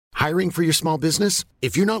Hiring for your small business?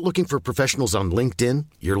 If you're not looking for professionals on LinkedIn,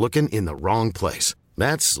 you're looking in the wrong place.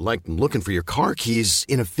 That's like looking for your car keys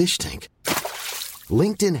in a fish tank.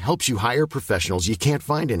 LinkedIn helps you hire professionals you can't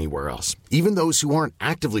find anywhere else, even those who aren't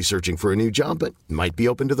actively searching for a new job but might be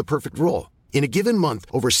open to the perfect role. In a given month,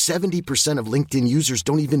 over 70% of LinkedIn users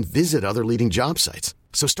don't even visit other leading job sites.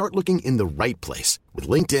 So start looking in the right place. With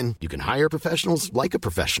LinkedIn, you can hire professionals like a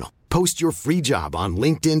professional. Post your free job on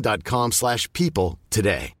linkedin.com/people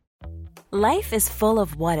today. Life is full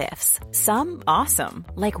of what-ifs. Some awesome,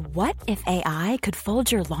 like what if AI could fold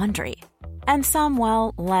your laundry? And some,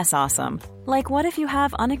 well, less awesome, like what if you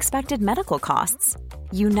have unexpected medical costs?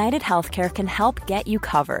 United Healthcare can help get you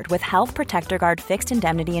covered with Health Protector Guard fixed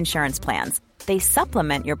indemnity insurance plans. They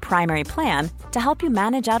supplement your primary plan to help you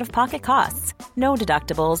manage out-of-pocket costs. No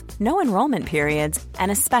deductibles, no enrollment periods,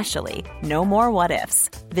 and especially no more what-ifs.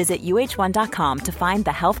 Visit uh1.com to find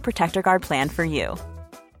the Health Protector Guard plan for you.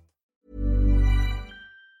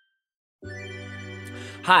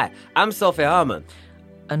 Hi, I'm Sophie Harmon.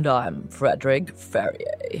 And I'm Frederick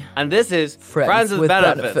Ferrier. And this is Friends with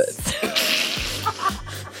Benefits.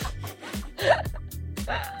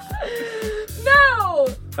 No!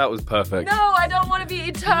 That was perfect. No, I don't want to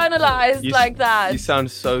be eternalized like that. You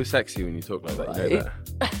sound so sexy when you talk like that. Right. You know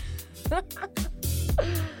that.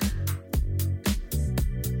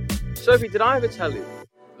 Sophie, did I ever tell you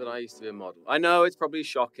that I used to be a model? I know it's probably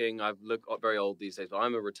shocking. I look very old these days, but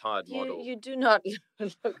I'm a retired model. You do not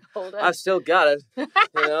look older. I've still got it. You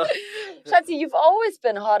know? Schatzi, you've always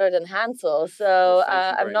been hotter than Hansel, so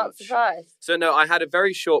I'm not much. surprised. So no, I had a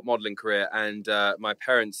very short modelling career, and my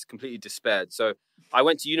parents completely despaired. So I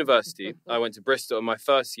went to university. I went to Bristol. In my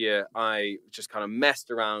first year, I just kind of messed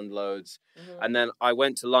around loads. Mm-hmm. And then I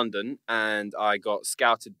went to London, and I got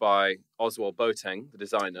scouted by Oswald Boateng, the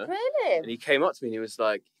designer. Really? And he came up to me, and he was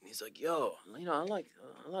like, yo, you know, I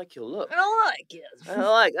like your look. I like it.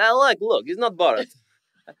 I like look. He's not bothered.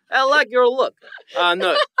 I like your look.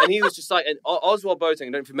 No. And he was just like, and Oswald Boateng, I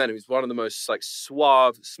don't know if you met him, he's one of the most like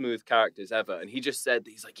suave, smooth characters ever. And he just said,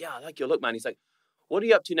 he's like, yeah, I like your look, man. He's like, what are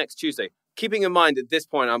you up to next Tuesday? Keeping in mind at this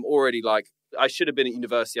point, I'm already like, I should have been at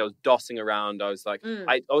university. I was dossing around. I was like,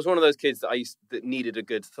 I was one of those kids that needed a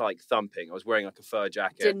good like thumping. I was wearing like a fur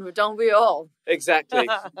jacket. Don't we all? Exactly.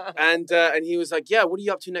 and he was like, yeah, what are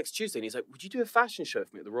you up to next Tuesday? And he's like, would you do a fashion show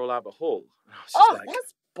for me at the Royal Albert Hall? And I was just like,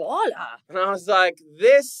 that's baller. And I was like,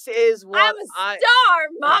 this is what I'm a star,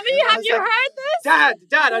 Mommy. Have you heard this?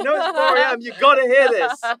 Dad, I know it's 4 a.m. You got to hear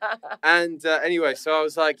this. And anyway, so I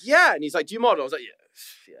was like, yeah. And he's like, do you model? I was like,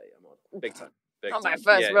 yeah, model. Big time. On my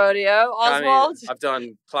first rodeo, Oswald. I've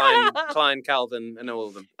done Klein, Calvin, and all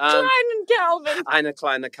of them. Klein and Calvin. Eine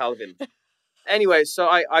kleine Calvin. Anyway, so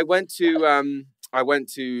I went to,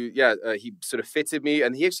 he sort of fitted me,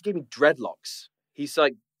 and he actually gave me dreadlocks. He's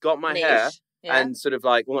like, got my hair. Yeah. And sort of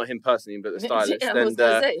like, well, not him personally, but the stylist.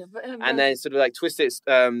 And then sort of like twisted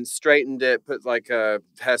it, straightened it, put like a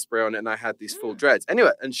hairspray on it, and I had these full dreads.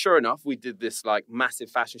 Anyway, and sure enough, we did this like massive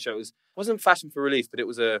fashion show. It wasn't Fashion for Relief, but it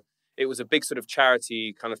was a big sort of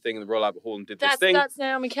charity kind of thing in the Royal Albert Hall, and did this thing. That's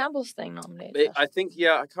Naomi Campbell's thing, nominated. I think,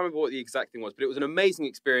 I can't remember what the exact thing was, but it was an amazing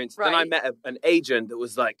experience. Right. Then I met an agent that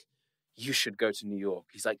was like, you should go to New York.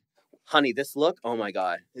 He's like, honey, this look, oh my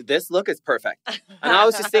God, this look is perfect. And I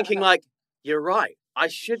was just thinking like, you're right. I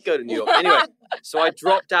should go to New York. Anyway, so I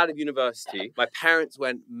dropped out of university. My parents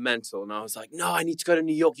went mental. And I was like, no, I need to go to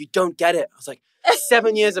New York. You don't get it. I was like,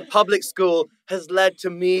 7 years of public school has led to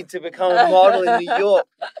me to become a model in New York.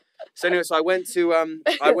 So anyway, so I went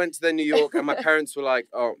to New York, and my parents were like,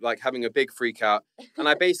 having a big freak out. And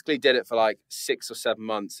I basically did it for like 6 or 7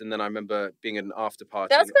 months. And then I remember being at an after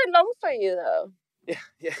party. That's quite long for you, though. Yeah.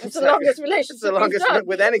 It's the longest relationship. It's the longest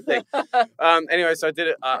with anything. Anyway, so I did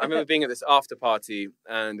it. I remember being at this after party,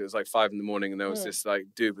 and it was like 5 a.m, and there was this like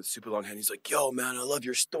dude with super long hair. And he's like, "Yo, man, I love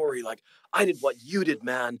your story. Like, I did what you did,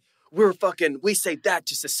 man. We say that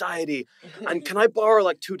to society. And can I borrow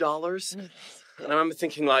like $2?" And I remember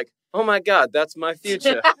thinking like, "Oh my God, that's my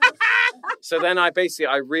future." So then I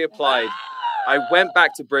reapplied. I went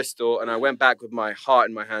back to Bristol, and I went back with my heart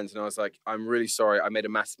in my hands, and I was like, I'm really sorry. I made a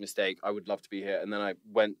massive mistake. I would love to be here. And then I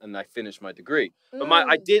went and I finished my degree. But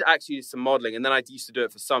I did actually do some modeling, and then I used to do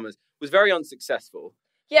it for summers. It was very unsuccessful.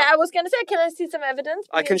 Yeah, I was going to say, can I see some evidence?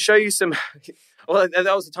 I can show you some. Well,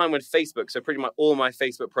 that was the time when Facebook, so pretty much all my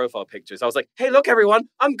Facebook profile pictures, I was like, hey, look, everyone,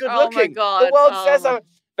 I'm good looking. Oh, my God. The world says I'm...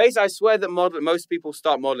 Basically, I swear that most people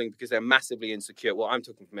start modeling because they're massively insecure. Well, I'm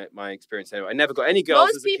talking from my experience anyway. I never got any girls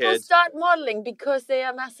as a kid. Most people start modeling because they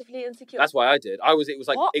are massively insecure. That's why I did. It was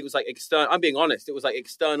like external. I'm being honest. It was like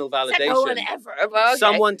external validation. No one ever. Well, okay.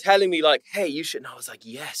 Someone telling me like, "Hey, you should." And I was like,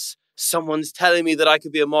 "Yes." someone's telling me that I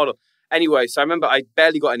could be a model. Anyway, so I remember I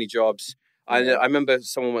barely got any jobs. I remember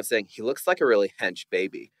someone was saying, he looks like a really hench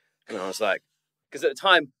baby. And I was like, because at the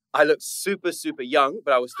time, I looked super, super young,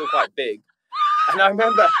 but I was still quite big. And I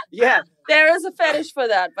remember, There is a fetish for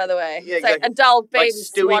that, by the way. Yeah, it's like adult baby like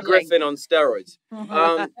Stewie swaddling. Griffin on steroids.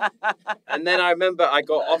 And then I remember I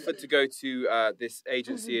got offered to go to this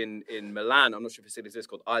agency in Milan. I'm not sure if it still exists,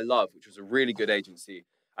 called I Love, which was a really good agency.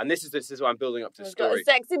 And this is what I'm building up to the story.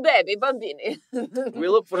 Got a sexy baby, bambini. We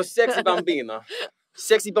look for a sexy bambino.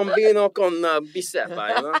 Sexy bambino con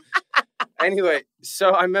bicepa, you know? Anyway,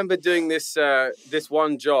 so I remember doing this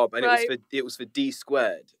one job, and it was for D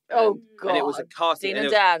Squared. Oh God! And it was a casting, Dean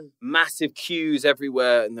and Dan. Massive queues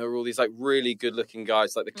everywhere, and there were all these like really good-looking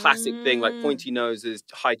guys, like the classic thing, like pointy noses,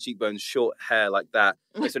 high cheekbones, short hair, like that.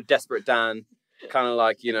 Like sort of Desperate Dan, kind of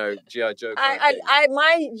like G.I. Joe.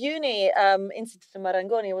 My uni Instituto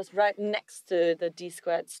Marangoni was right next to the D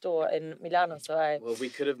Squared store in Milano, so well, we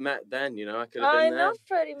could have met then, I could have been there. I know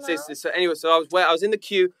pretty much. So anyway, so I was in the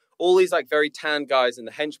queue. All these like very tan guys, and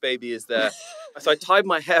the hench baby is there. So I tied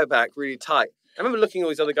my hair back really tight. I remember looking at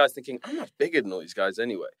all these other guys thinking, I'm much bigger than all these guys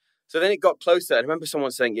anyway. So then it got closer, and I remember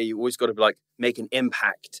someone saying, you always got to like make an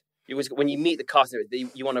impact. You always, when you meet the cast,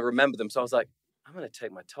 you want to remember them. So I was like, I'm going to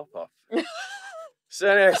take my top off. So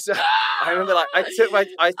anyway, I remember like I took my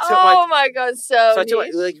oh my God, so I took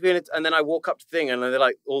and then I walk up to the thing, and they're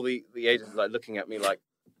like, all the agents like looking at me like,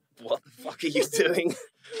 what the fuck are you doing?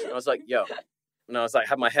 And I was like, yo. And I was like,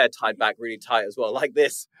 had my hair tied back really tight as well, like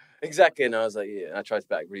this. Exactly. And I was like, yeah. And I tried to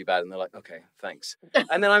back really bad. And they're like, okay, thanks.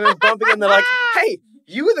 And then I'm bumping and they're like, hey,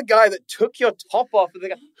 you were the guy that took your top off. And they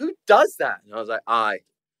go, who does that? And I was like,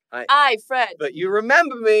 I, Fred. But you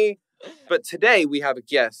remember me. But today we have a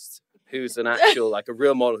guest who's an actual, like a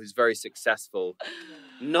real model who's very successful.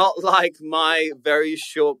 Not like my very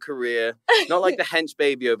short career. Not like the hench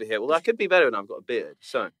baby over here. Well, I could be better when I've got a beard.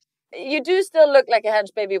 So. You do still look like a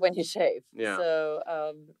hench baby when you shave. Yeah.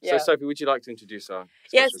 So, So, Sophie, would you like to introduce our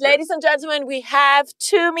Yes, ladies and gentlemen, we have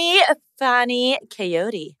Tumi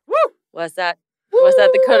Fani-Kayode. Woo! Was that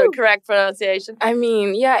the correct pronunciation? I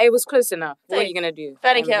mean, yeah, it was close enough. What are you going to do?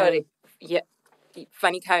 Fani-Kayode. Yeah,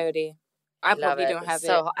 Fani-Kayode. I probably don't have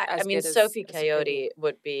so, it. I mean, Sophie Kayode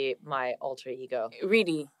would be my alter ego.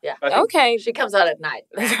 Really? Yeah. Okay. She comes out at night.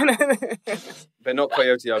 But not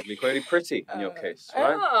Coyote ugly, Coyote pretty in your case,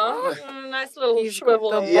 right? Oh, nice little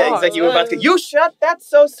shrivel. Yeah, exactly. You were about to go, you shut, that's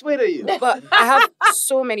so sweet of you. But I have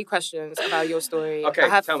so many questions about your story. Okay, I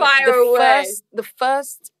have tell me. Fire away. The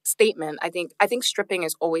first statement, I think stripping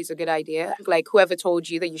is always a good idea. Like, whoever told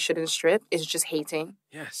you that you shouldn't strip is just hating.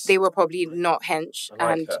 Yes. They were probably not hench.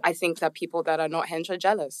 I like her. I think that people that are not hench are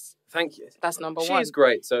jealous. Thank you. That's number one. She's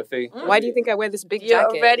great, Sophie. Why do you think I wear this big You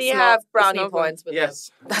jacket? already It's have not- brownie it's not- points with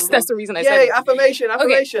Yes. That's the reason I said Yay, it. affirmation.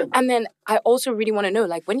 Okay. And then I also really want to know,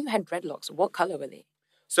 like, when you had dreadlocks, what color were they?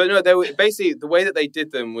 So no, they were basically the way that they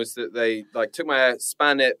did them was that they like took my hair,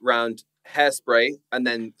 span it round hairspray, and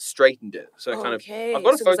then straightened it. So kind of, I've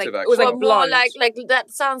got a photo of it. It was Actually. like more blonde. like that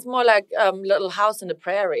sounds more like Little House in the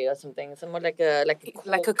Prairie or something. It's more like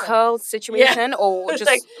a curl situation, or just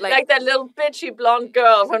like that little bitchy blonde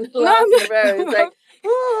girl from Little House in the Prairie. It's like,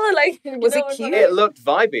 oh, like Was it what cute? It looked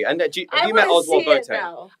vibey. And have you met Oswald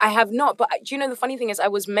Boateng? I have not, but do you know the funny thing is I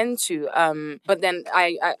was meant to, but then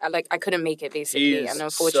I couldn't make it basically, He's and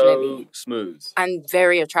unfortunately, so smooth and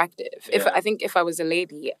very attractive. Yeah. If I was a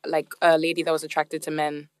lady, like a lady that was attracted to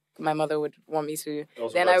men, my mother would want me to.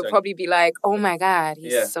 Oswald Then I would Boateng. probably be like, oh my god,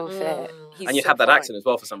 he's Yeah. so fit. He's And you so have that fine. accent as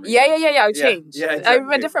well for some reason. Yeah. I would Yeah. change. Yeah, I'm a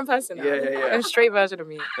exactly. different person now. Yeah. A straight version of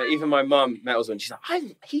me. Like, even my mum met Oswald and she's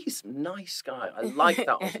like, he's a nice guy. I like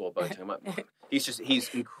that Oswald Boateng. I'm like, he's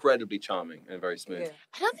incredibly charming and very smooth. Yeah.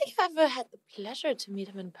 I don't think I've ever had the pleasure to meet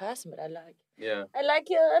him in person, but I like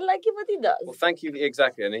what he does. Well, thank you.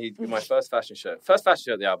 Exactly. And he did my first fashion show. First fashion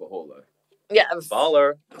show at the Albert Hall, though. Yeah,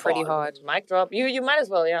 Baller. Pretty hard. Mic drop. You might as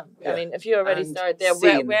well, yeah. Yeah. I mean, if you already And started there,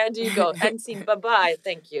 scene. where do you go? And scene. Bye-bye.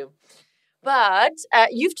 Thank you. But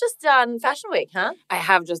you've just done Fashion Week, huh? I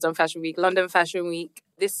have just done Fashion Week, London Fashion Week.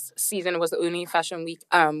 This season was the only Fashion Week,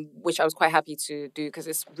 which I was quite happy to do because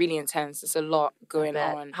it's really intense. It's a lot going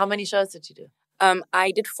on. How many shows did you do?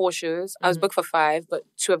 I did 4 shows. I was booked for 5, but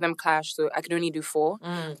 2 of them clashed, so I could only do 4.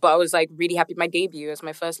 But I was like really happy. My debut was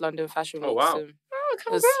my first London Fashion Week. Oh, wow. So Oh, it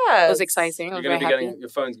congrats. was exciting. You're I was going to very be happy. getting, your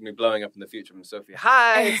phone's going to be blowing up in the future from Sophie.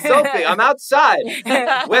 Hi, it's Sophie. I'm outside.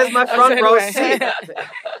 Where's my front row seat?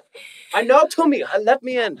 I know Tumi. Let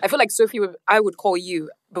me in. I feel like Sophie I would call you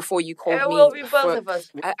before you called It me. will be both of us.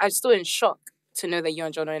 I'm still in shock to know that you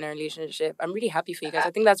and John are in a relationship. I'm really happy for you guys.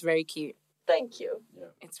 I think that's very cute. Thank you.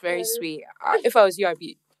 It's very sweet. If I was you, I'd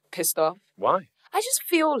be pissed off. Why? I just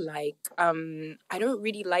feel like I don't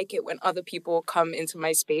really like it when other people come into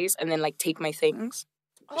my space and then like take my things.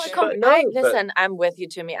 Listen, I'm with you,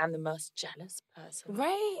 Tumi. I'm the most jealous person.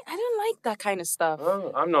 Right? I don't like that kind of stuff.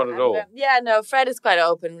 Oh, I'm not at all. Fred is quite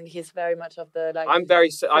open. He's very much of the like. I'm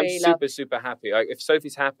super happy. If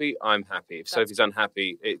Sophie's happy, I'm happy. If Sophie's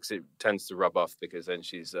unhappy, it tends to rub off because then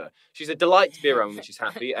she's a delight to be around when she's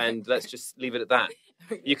happy. And let's just leave it at that.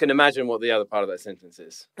 You can imagine what the other part of that sentence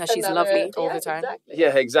is. That she's lovely all the time. Exactly.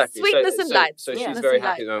 Yeah, exactly. Sweetness and light. So she's very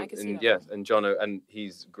happy. And Jono, and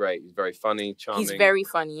he's great. He's very funny, charming. He's very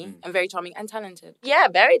funny and very charming and talented. Yeah,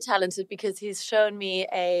 very talented because he's shown me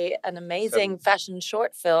an amazing fashion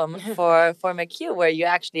short film for McHugh where you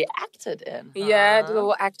actually acted in. Yeah, the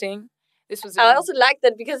little acting. I also liked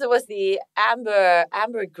that because it was the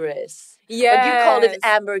ambergris. Yeah. But you called it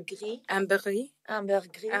ambergris.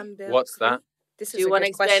 Ambergris. What's that? This Do you want to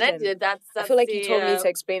explain it? That's I feel like you told me to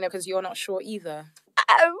explain it because you're not sure either.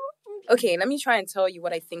 Okay, let me try and tell you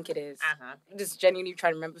what I think it is. Just genuinely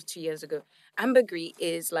trying to remember 2 years ago. Ambergris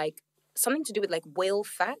is like something to do with like whale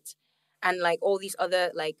fat and like all these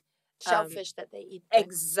other like shellfish that they eat.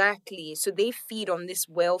 Exactly. So they feed on this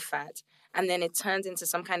whale fat and then it turns into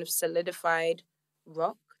some kind of solidified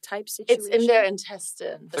rock type situation. It's in their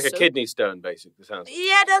intestine. It's like a kidney stone, basically. Sounds.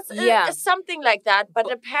 Yeah, that's something like that.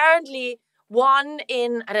 But apparently, one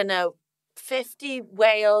in 50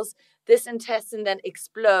 whales, this intestine then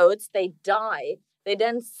explodes. They die. They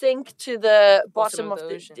then sink to the bottom of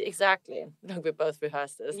the ocean. Exactly. No, we both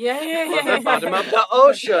rehearsed this. Yeah. Bottom of the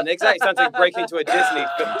ocean. Exactly. Sounds like breaking into a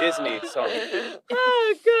Disney song.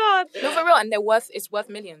 Oh God. No, for real. And it's worth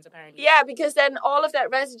millions apparently. Yeah, because then all of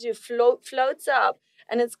that residue floats up,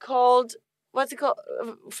 and it's called what's it called?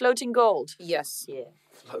 Floating gold. Yes. Yeah.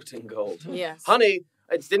 Floating gold. Yes. Honey,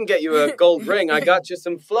 I didn't get you a gold ring. I got you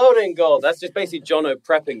some floating gold. That's just basically Jono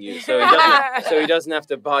prepping you, so he doesn't have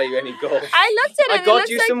to buy you any gold. I looked at it. I got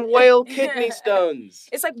you some whale kidney stones.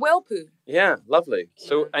 It's like whale poo. Yeah, lovely.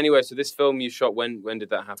 So anyway, so this film you shot, when did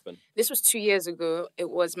that happen? This was 2 years ago. It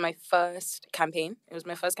was my first campaign. Was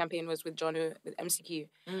with Jono with MCQ,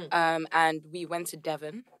 and we went to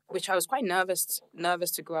Devon, which I was quite nervous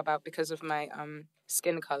to go about because of my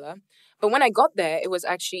skin color. But when I got there, it was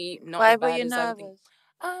actually not as bad. Why were you nervous?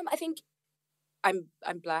 I think I'm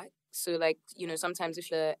black, so like sometimes if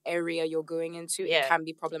the area you're going into it can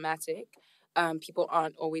be problematic. People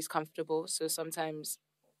aren't always comfortable, so sometimes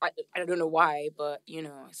I don't know why, but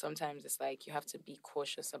sometimes it's like you have to be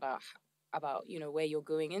cautious about where you're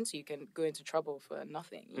going into. You can go into trouble for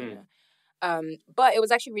nothing, you know. But it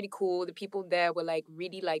was actually really cool. The people there were like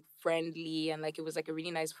really like friendly and like it was like a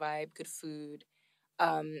really nice vibe, good food.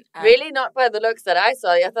 Really, not by the looks that I saw.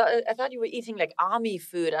 I thought you were eating like army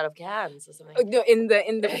food out of cans or something. No, in the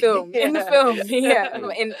film, in the film, yeah.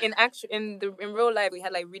 In real life, we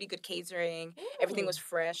had like really good catering. Everything was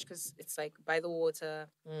fresh because it's like by the water.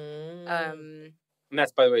 And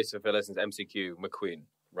that's, by the way, so for lessons, MCQ McQueen,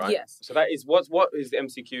 right? Yes. So that is what is the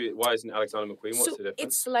MCQ? Why isn't Alexander McQueen? What's the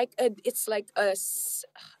difference?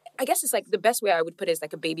 I guess it's like the best way I would put it is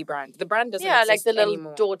like a baby brand. The brand doesn't exist like the little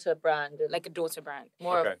anymore. daughter brand. Like a daughter brand.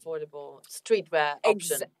 More affordable streetwear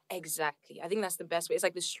option. Exactly. I think that's the best way. It's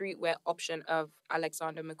like the streetwear option of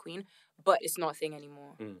Alexander McQueen, but it's not a thing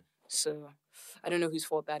anymore. So I don't know whose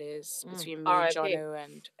fault that is between me, Jono,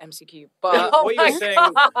 and MCQ. But what you were saying...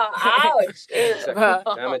 Ouch!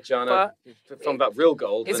 Damn it, Jono. From about real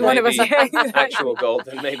gold. It's one of us. Actual gold,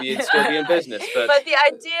 then maybe it'd still be in business. But the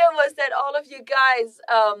idea was that all of you guys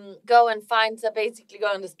go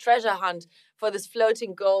on this treasure hunt for this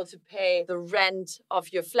floating gold to pay the rent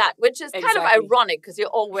of your flat, which is kind of ironic because you're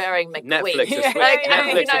all wearing McQueen.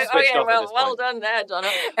 Netflix has switched off at this well point. done there,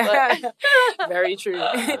 Jono. Very true.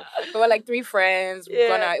 We were like 3 friends.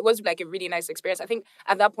 It was like a really nice experience. I think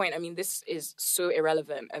at that point, I mean, this is so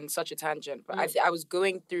irrelevant and such a tangent, but I was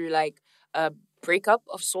going through like a breakup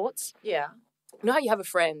of sorts. Yeah. You know how you have a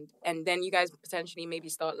friend and then you guys potentially maybe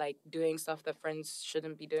start like doing stuff that friends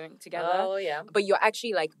shouldn't be doing together. Oh, yeah. But you're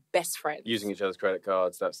actually like best friends. Using each other's credit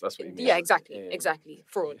cards, that's what you mean. Yeah, exactly. Yeah. Exactly.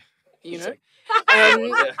 Fraud. You know?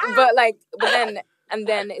 But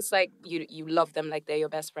then it's like you love them like they're your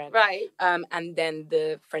best friend. Right. And then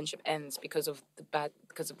the friendship ends because of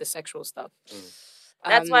the sexual stuff.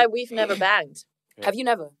 That's why we've never banged. Yeah. Have you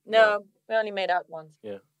never? No, we only made out once.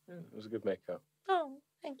 Yeah. It was a good makeup. Oh,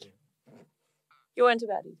 thank you. You weren't too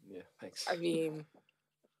bad. Yeah, thanks. I mean...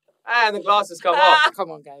 And the glasses come off.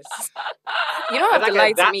 Come on, guys. You don't have to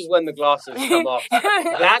lie to me. That's when the glasses come off.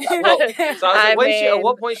 That's what... So I was like, at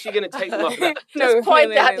what point is she going to take them off? Just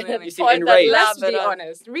point that. You seem enraged. Let's be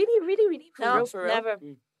honest. Really, really, really. For real. Never.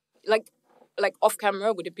 Like, like off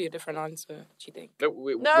camera, would it be a different answer, do you think? No,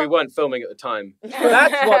 we weren't filming at the time.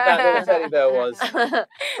 That's what that little teddy bear was.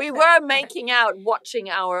 We were making out watching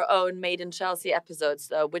our own Made in Chelsea episodes,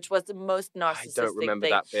 though, which was the most narcissistic I don't remember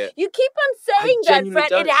thing. that bit. You keep on saying that, Fred.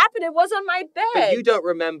 Don't. It happened. It was on my bed. But you don't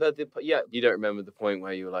remember you don't remember the point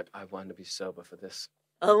where you were like, I want to be sober for this.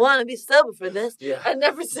 I want to be sober for this. Yeah. I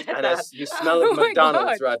never said and that. You smell of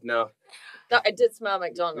McDonald's right now. I did smell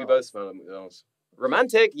McDonald's. We both smell of McDonald's.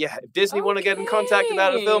 Romantic, yeah. If Disney want to get in contact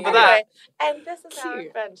about a film for anyway, that. And this is our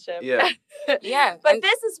friendship. Yeah. Yeah. But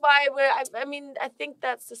this is why I think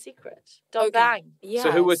that's the secret. Don't bang. Yeah.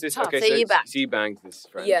 So who was this? Tough. Okay, so you banged this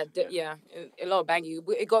friend. Yeah, a lot of banging.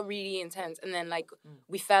 It got really intense, and then like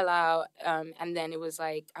we fell out, and then it was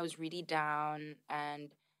like I was really down, and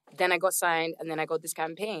then I got signed, and then I got this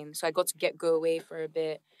campaign, so I got to go away for a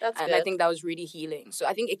bit. That's and good. I think that was really healing. So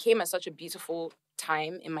I think it came at such a beautiful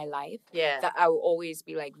time in my life that I will always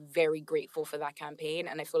be like very grateful for that campaign,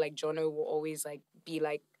 and I feel like Jono will always like be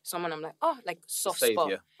like someone I'm like, oh, like soft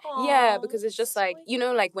spot. Aww, yeah, because it's just like, you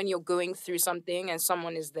know, like when you're going through something and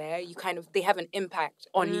someone is there, you they have an impact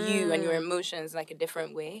on you and your emotions like a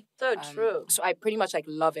different way. So true. So I pretty much like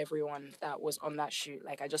love everyone that was on that shoot.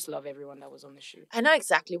 Like I just love everyone that was on the shoot. I know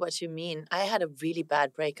exactly what you mean. I had a really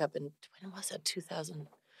bad breakup when was it? 2000.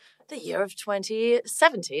 The year of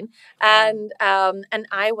 2017, and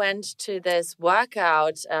I went to this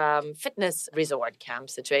workout fitness resort camp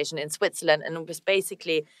situation in Switzerland, and it was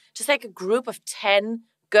basically just like a group of 10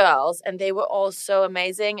 girls, and they were all so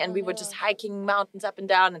amazing, and we were just hiking mountains up and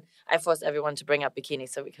down, and I forced everyone to bring up bikinis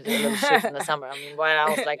so we could do a little shoot in the summer. I mean, why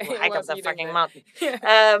else like hike up the fucking mountain?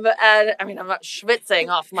 And I mean, I'm not schwitzing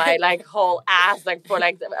off my like whole ass like for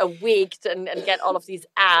like a week and get all of these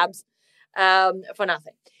abs for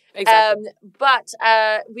nothing. Exactly. But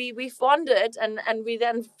we bonded and we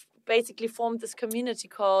then basically formed this community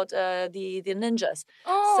called the Ninjas.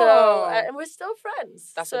 Oh. So and we're still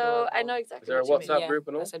friends. That's so adorable. I know exactly. Is there a what you WhatsApp mean. group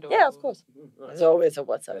and all? That's adorable. Yeah, of course. There's always a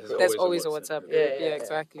WhatsApp group. There's always a WhatsApp group. Yeah,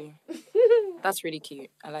 exactly. That's really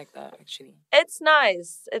cute. I like that actually. It's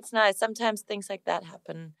nice. It's nice. Sometimes things like that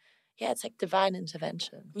happen. Yeah, it's like divine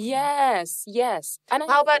intervention. Yes. And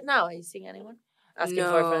How about now? Are you seeing anyone? Asking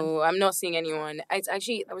for a friend? No, I'm not seeing anyone. It's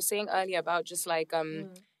actually, I was saying earlier about just like,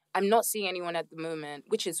 I'm not seeing anyone at the moment,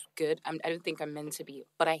 which is good. I don't think I'm meant to be,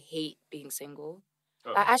 but I hate being single.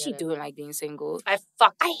 Oh. I actually don't like being single. I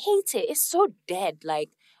hate it. It's so dead. Like,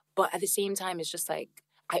 but at the same time, it's just like,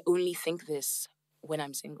 I only think this when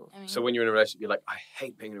I'm single. I mean, So when you're in a relationship, you're like, I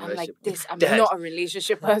hate being in a I'm like relationship. this. I'm dead. not a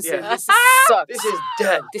relationship person. Yeah. This sucks. This is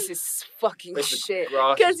dead. This is fucking It's the shit.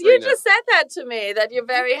 grass is Because you greener. just said that to me, that you're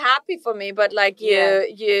very happy for me, but like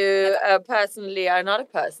you personally are not a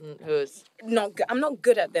person who's... I'm not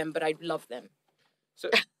good at them, but I love them. So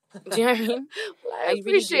Do you know what I mean? Well, I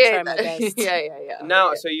really do try my best. yeah. now,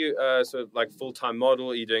 Okay. so you so like full-time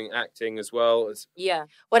model, are you doing acting as well? Yeah.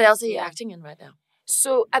 What else are you Yeah. acting in right now?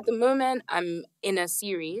 So at the moment, I'm in a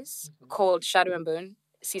series called Shadow and Bone,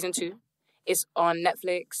 season 2. It's on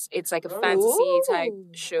Netflix. It's like a fantasy type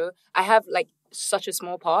show. I have like such a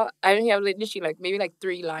small part. I only have like, literally like maybe like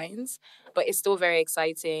 3 lines, but it's still very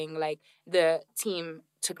exciting. Like the team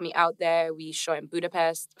took me out there. We shot in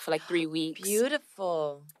Budapest for like 3 weeks.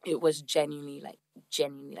 Beautiful. It was genuinely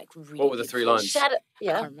really. What were the 3 beautiful. lines? I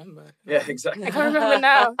Yeah. can't remember. Yeah, exactly. I can't remember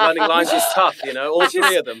now. Learning lines is tough, you know, all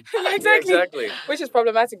 3 of them. Yeah, Yeah, exactly. exactly. Which is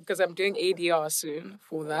problematic because I'm doing ADR soon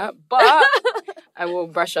for that. But I will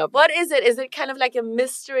brush up. What is it? Is it kind of like a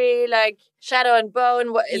mystery, like Shadow and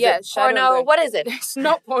Bone? What is it? Shadow and Porno? Bone. What is it? It's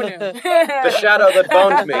not porno. The shadow that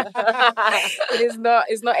boned me. It is not.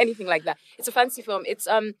 It's not anything like that. It's a fantasy film. It's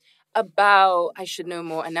about. I should know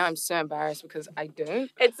more, and now I'm so embarrassed because I don't.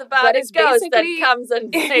 It's about But a it's ghost that basically- comes and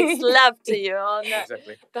makes love to you on that.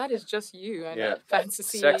 Exactly. That is just you. And Yeah.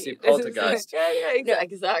 fantasy. Sexy This is- poltergeist. Yeah,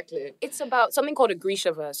 exactly. It's about something called a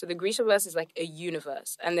Grishaverse. So the Grishaverse is like a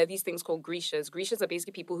universe, and there are these things called Grishas. Grishas are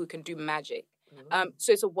basically people who can do magic.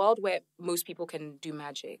 So it's a world where most people can do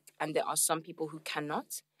magic, and there are some people who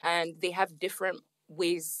cannot, and they have different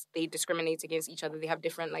ways they discriminate against each other. They have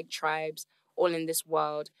different like tribes all in this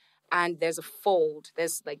world, and there's a fold.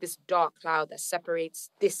 There's like this dark cloud that separates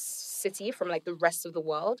this city from like the rest of the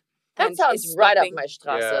world. That And sounds it's right up stopping- my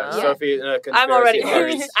strasse. Yeah, huh? Sophie, I'm already conspiracy hooked.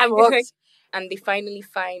 theories. I'm It's like- hooked. And they finally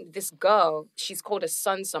find this girl. She's called a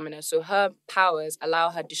sun summoner. So her powers allow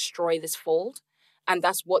her to destroy this fold. And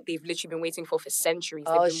that's what they've literally been waiting for centuries.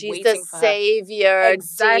 Oh, They've been she's waiting the for her. savior,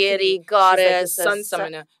 Exactly. deity, She's goddess. like the sun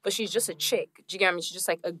summoner. But she's just a chick. Do you get what I mean? She's just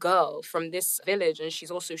like a girl from this village. And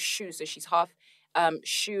she's also Shu. So she's half...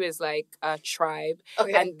 Shu is like a tribe.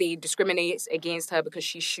 Okay. And they discriminate against her because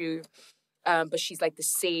she's Shu. but she's like the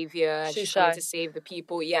savior. And she's shy. trying to save the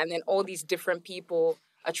people. Yeah, and then all these different people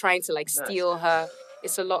are trying to like steal her.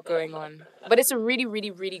 It's a lot going on. But it's a really, really,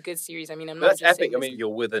 really good series. I mean, I'm not That's just epic. saying I mean, you're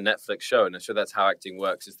with a Netflix show, and I'm sure that's how acting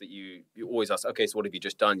works, is that you always ask, okay, so what have you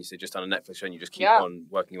just done? You say, just done a Netflix show, and you just keep on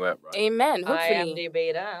working your way up, right? Amen. Hopefully.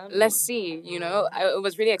 IMDb that. Let's see, you know. It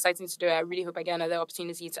was really exciting to do it. I really hope I get another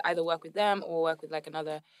opportunity to either work with them or work with like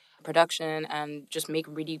another production and just make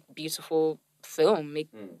really beautiful film,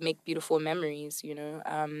 make beautiful memories, you know.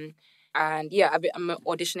 And yeah, I'm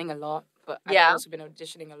auditioning a lot, but I've also been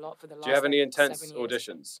auditioning a lot for the last. Do you have any like, intense 7 years.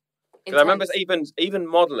 auditions? Because I remember even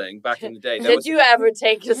modeling back in the day. Did you ever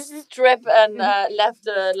take a strip and left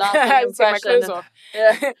a lasting impression? Take my clothes off.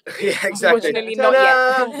 Yeah, exactly. Unfortunately, not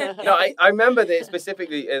yet. No, I remember that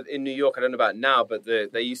specifically in New York. I don't know about now, but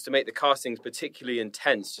they used to make the castings particularly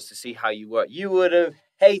intense just to see how you work. You would have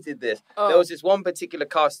hated this. Oh. There was this one particular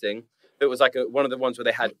casting that was like one of the ones where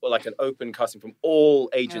they had like an open casting from all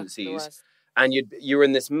agencies, and you were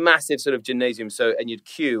in this massive sort of gymnasium. And you'd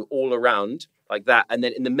queue all around like that, and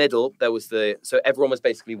then in the middle there was so everyone was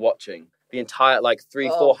basically watching the entire like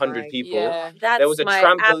 400 people. Yeah. That's there was a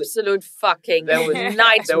my absolute fucking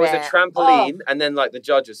nightmare. There was a trampoline, and then like the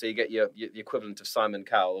judges, so you get your the equivalent of Simon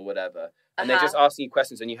Cowell or whatever, and they're just asking you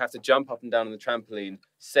questions, and you have to jump up and down on the trampoline,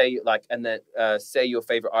 say your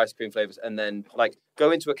favorite ice cream flavors, and then like go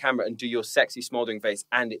into a camera and do your sexy smoldering face,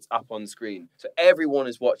 and it's up on screen, so everyone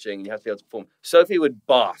is watching, and you have to be able to perform. Sophie would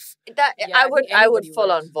barf. I would full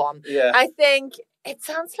on bomb. Yeah, I think. It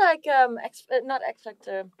sounds like not X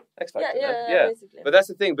Factor. X Factor. Yeah, basically. But that's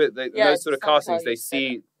the thing. But those sort of castings, they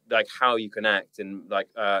see like how you can act and like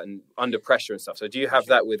and under pressure and stuff. So do you have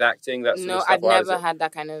that with acting? That sort of stuff? I've never had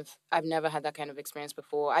that kind of experience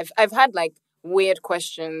before. I've had like weird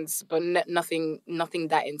questions, but nothing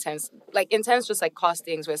that intense. Like intense, just like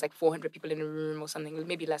castings where it's like 400 people in a room or something,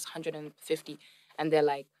 maybe less, 150, and they're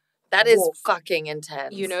like, that is fucking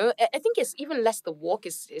intense. You know, I think it's even less the walk.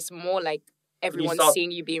 It's more like. Everyone's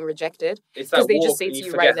seeing you being rejected because they just say to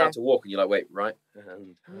you right there. You forget how to walk, and you're like, wait, right?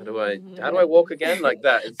 And how do I walk again like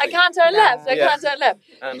that? I can't turn left. I can't turn left.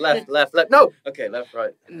 And left. No, okay, left,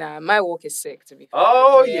 right. Nah, my walk is sick to be fair.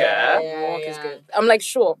 Oh yeah, my walk is good. I'm like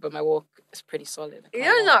short, but my walk is pretty solid.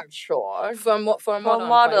 You're not short for a model. I'm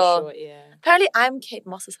quite short, yeah. Apparently, I'm Kate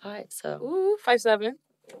Moss's height, so 5'7",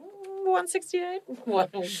 168.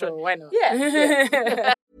 Sure, why not?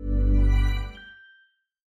 Yeah.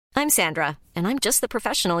 I'm Sandra, and I'm just the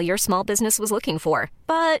professional your small business was looking for.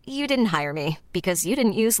 But you didn't hire me because you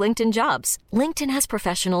didn't use LinkedIn Jobs. LinkedIn has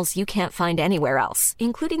professionals you can't find anywhere else,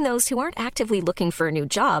 including those who aren't actively looking for a new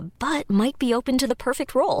job, but might be open to the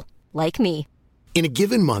perfect role, like me. In a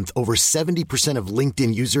given month, over 70% of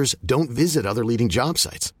LinkedIn users don't visit other leading job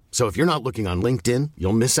sites. So if you're not looking on LinkedIn,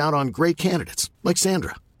 you'll miss out on great candidates, like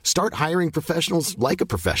Sandra. Start hiring professionals like a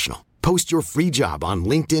professional. Post your free job on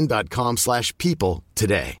linkedin.com/people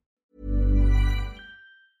today.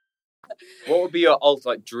 What would be your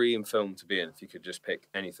ultimate dream film to be in if you could just pick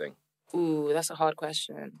anything? Ooh, that's a hard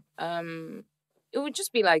question. It would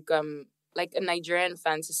just be like a Nigerian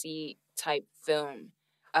fantasy type film,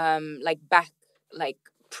 like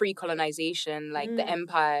pre-colonization, like the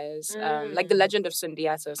empires, like the Legend of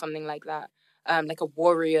Sundiata or something like that, like a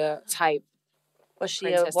warrior type. Was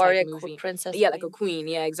she a warrior princess? Yeah, like a queen.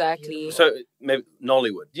 Yeah, exactly. So maybe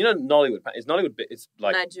Nollywood. You know Nollywood? Is Nollywood? It's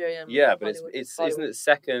like Nigerian. Yeah, but it's isn't it the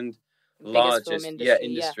second largest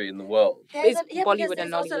industry in the world? Bollywood and Nollywood.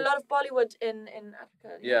 There's also a lot of Bollywood in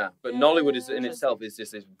Africa. Yeah, but Nollywood is in itself is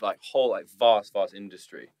just this like whole like vast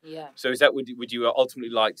industry. Yeah. So is that would you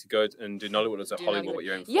ultimately like to go and do Nollywood, or is it Hollywood what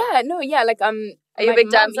you're aiming for? Yeah, no, yeah, like Are you a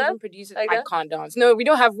big dancer? I can't dance. No, we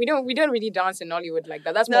don't really dance in Nollywood like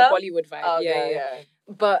that. That's more Bollywood vibe. Oh, yeah.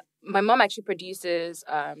 But my mom actually produces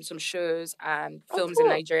some shows and films in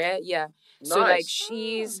Nigeria. Yeah. Nice. So like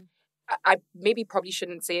she's I probably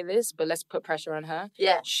shouldn't say this, but let's put pressure on her.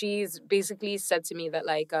 Yeah. She's basically said to me that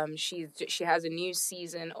like she has a new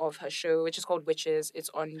season of her show which is called Witches. It's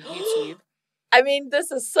on YouTube. I mean,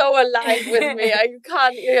 this is so aligned with me. You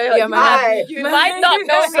can't. You might not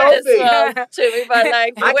know me this well, Tumi, but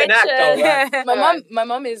like I can act all right. My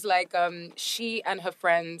mom is like she and her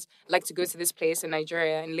friends like to go to this place in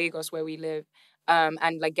Nigeria, in Lagos, where we live.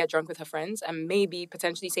 And like get drunk with her friends and maybe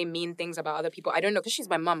potentially say mean things about other people. I don't know, because she's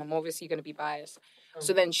my mom. I'm obviously going to be biased.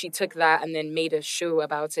 So then she took that and then made a show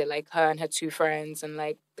about it, like her and her two friends and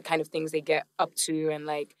like the kind of things they get up to and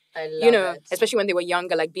like, especially when they were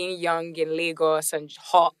younger, like being young in Lagos and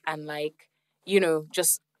hot and like,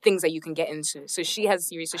 just things that you can get into. So she has a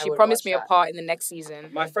series. So she promised me a part in the next season.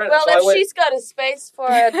 My friend. Well, if she's got a space for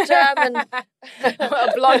a German,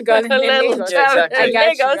 a blonde girl, a little German, I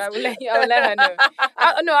got you. I will let her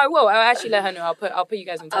know. I will. I'll actually let her know. I'll put you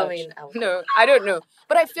guys in touch. No, I don't know.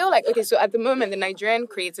 But I feel like, okay, so at the moment, the Nigerian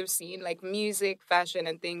creative scene, like music, fashion,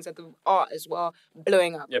 and things, and the art as well,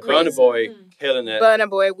 blowing up. Yeah, Burna Boy, killing it. Burna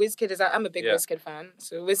Boy, Wizkid is. I'm a big Wizkid fan.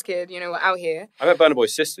 So Wizkid, we're out here. I met Burna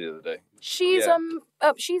Boy's sister the other day. She's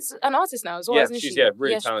she's an artist now as well, isn't she? She's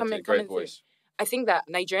really talented, great voice. I think that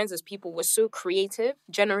Nigerians as people were so creative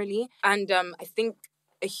generally, and I think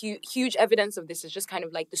a huge evidence of this is just kind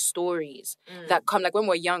of like the stories that come, like when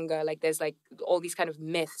we're younger, like there's like all these kind of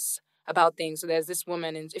myths about things. So there's this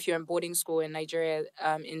woman, and if you're in boarding school in Nigeria,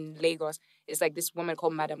 in Lagos, it's like this woman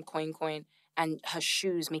called Madam Coin Coin, and her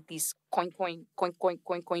shoes make these coin coin coin coin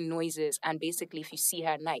coin coin noises, and basically if you see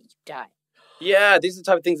her at night, you die. Yeah, these are the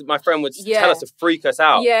type of things that my friend would tell us to freak us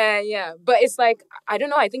out. Yeah. But it's like, I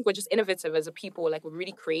don't know, I think we're just innovative as a people. Like, we're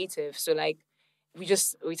really creative. So, like, we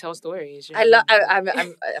tell stories.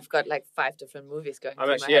 I've got like 5 different movies going through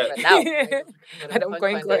my head right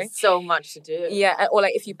now. There's so much to do. Yeah, or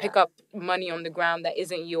like if you pick up money on the ground that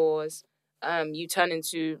isn't yours, you turn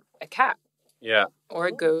into a cat. Yeah. Or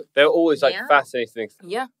a goat. They're always like fascinating things.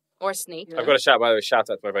 Yeah. Or a snake. I've got shout out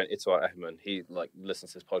to my friend Itwar Ehman. He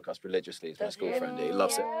listens to this podcast religiously. He's my school friend. He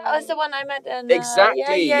loves it. Oh, it's the one I met in...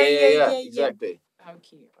 Exactly. Yeah. Exactly. How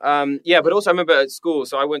cute. But also I remember at school,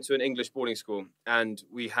 so I went to an English boarding school, and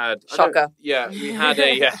we had... Shocker. We had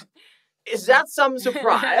a... Is that some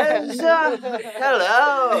surprise?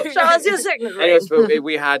 Hello. Show us your signature. Anyways,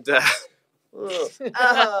 we had...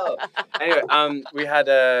 Anyway, we had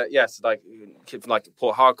kids from like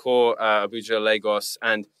Port Harcourt, Abuja, Lagos,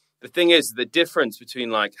 and the thing is, the difference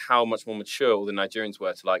between like how much more mature all the Nigerians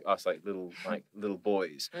were to like us, like little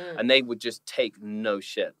boys, and they would just take no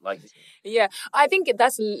shit. Like, yeah, I think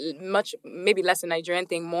that's maybe less a Nigerian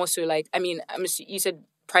thing, more so like, I mean, you said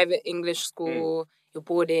private English school, you're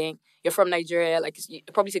boarding, you're from Nigeria, like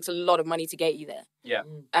it probably takes a lot of money to get you there. Yeah,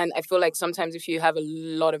 and I feel like sometimes if you have a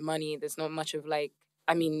lot of money, there's not much of like,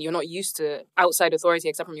 I mean, you're not used to outside authority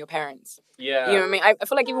except from your parents. Yeah, you know what I mean. I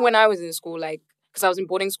feel like even when I was in school, like, because I was in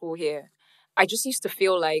boarding school here, I just used to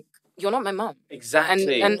feel like, you're not my mum.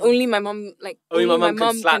 Exactly. And only my mum, like... Only my mum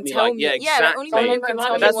can slap me, like, yeah, exactly. Yeah, only my mum can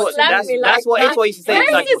tell me that's what Itwar used to say.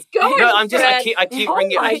 Where is this going? No,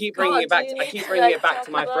 I keep bringing it back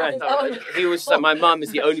to my friend. He was like, my mum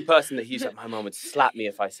is the only person that he's like, my mum would slap me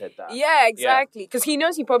if I said that. Yeah, exactly. Because he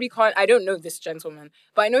knows he probably can't, I don't know this gentleman,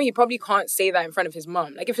 but I know he probably can't say that in front of his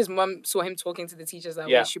mum. Like, if his mum saw him talking to the teachers that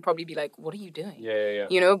way, she'd probably be like, what are you doing? Yeah.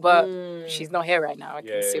 You know, but she's not here right now. I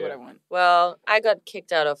can say what I want. Well, I got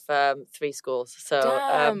kicked out of 3 schools. So,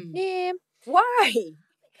 why?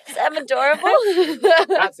 I'm adorable.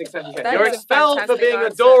 That's exactly it. You're expelled for being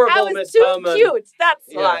adorable, Miss Herman. I was too cute. That's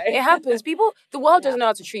why. It happens. The world doesn't know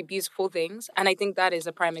how to treat beautiful things, and I think that is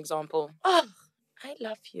a prime example. Oh, I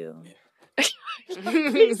love you.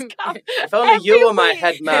 Please come. If only you were my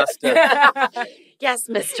headmaster. Yes,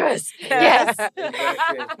 mistress. Yes.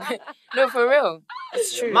 No, for real.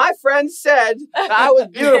 It's true. My friend said that I was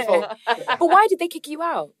beautiful. But why did they kick you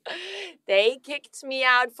out? They kicked me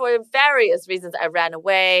out for various reasons. I ran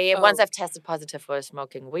away. Once I've tested positive for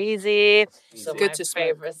smoking wheezy. So good to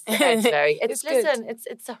smoke.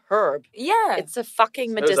 It's a herb. Yeah. It's a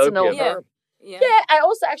fucking medicinal herb. Yeah, I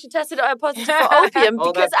also actually tested positive for opium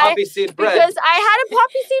because I had a poppy seed bread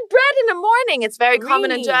in the morning. It's very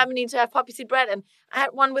common in Germany to have poppy seed bread, and I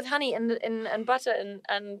had one with honey and butter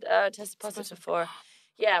and tested positive for.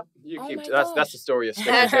 Yeah. That's the story of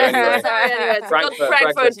Stumi. Anyway, it's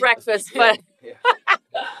Frankfurt breakfast, but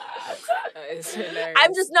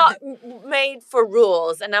I'm just not made for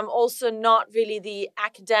rules, and I'm also not really the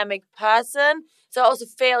academic person. So I also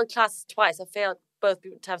failed classes twice. I failed both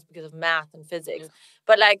times because of math and physics.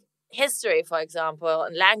 But like history, for example,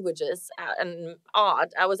 and languages and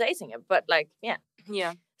art, I was acing it. But like, yeah.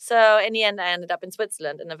 So in the end, I ended up in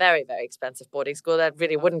Switzerland in a very, very expensive boarding school that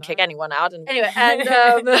really wouldn't kick anyone out. And anyway,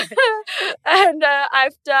 and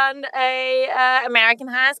I've done a American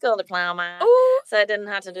high school diploma. Ooh. So I didn't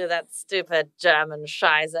have to do that stupid German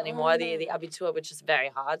Scheiß anymore, the Abitur, which is very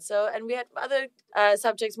hard. So, and we had other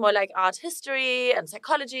subjects more like art history and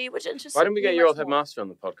psychology, which interested me. Why didn't we get your old headmaster on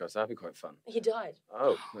the podcast? That'd be quite fun. He died.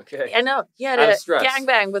 Oh, okay. I know. He had a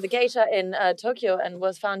gangbang with a geisha in Tokyo and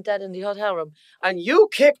was found dead in the hotel room. And you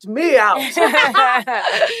kicked me out.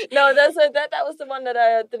 No, that was the one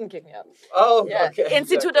that didn't kick me out. Oh, okay.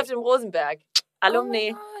 Institut of dem Rosenberg. alumni.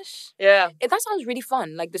 Oh my gosh. Yeah. That sounds really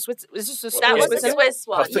fun. Like the Swiss. This is the That was the Swiss. Swiss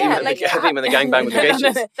one. Yeah, I think when the gangbang with the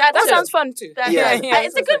geishas. That sounds fun too.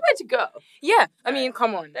 It's a good way to go. Yeah, I mean,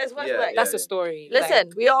 come on. There's one Yeah, way. That's the story.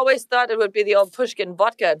 Listen, we always thought it would be the old Pushkin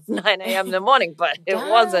vodka at 9 a.m. in the morning, but it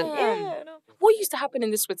wasn't. Yeah, no. What used to happen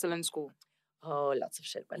in the Switzerland school? Oh, lots of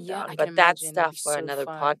shit went Yeah, down. I But can that's imagine. stuff It'd be for so another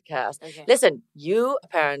fun. podcast. Okay. Listen, you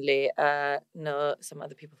apparently know some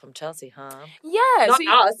other people from Chelsea, huh? Yeah,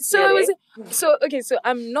 Not us, So really. it was. So okay, so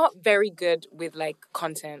I'm not very good with like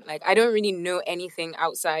content. Like I don't really know anything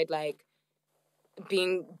outside like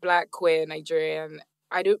being Black, queer, Nigerian.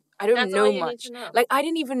 I don't That's know all you need much. to know. Like I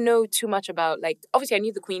didn't even know too much about like obviously I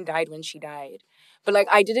knew the Queen died when she died. But like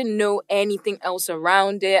I didn't know anything else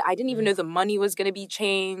around it. I didn't even know the money was gonna be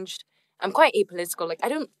changed. I'm quite apolitical. Like I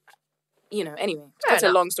don't anyway. That's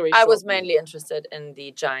a long story short. I was mainly interested in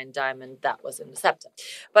the giant diamond that was in the scepter.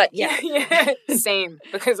 But yeah. Same.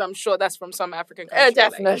 Because I'm sure that's from some African country.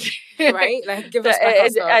 Definitely. Like, right? Like give us back our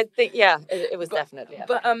stuff. I think it was definitely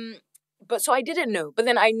But so I didn't know. But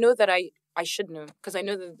then I know that I should know because I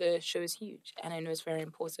know that the show is huge and I know it's very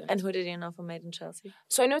important. And who did you know from Made in Chelsea?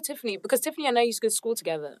 So I know Tiffany because Tiffany and I used to go to school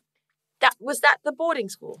together. Was that the boarding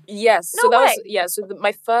school? Yes. No so that way. was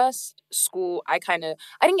my first school. I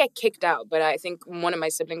didn't get kicked out, but I think one of my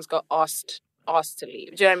siblings got asked to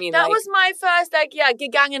leave. Do you know what I mean? That was my first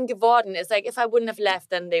gegangen geworden. It's like if I wouldn't have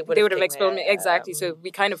left, then they would have expelled me. Exactly. So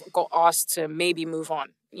we kind of got asked to maybe move on.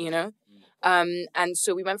 And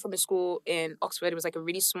so we went from a school in Oxford. It was like a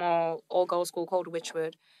really small all-girls school called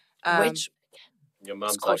Wychwood. Your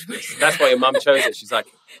mum's like, that's why your mum chose it. She's like,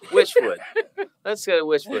 Wychwood. Let's go to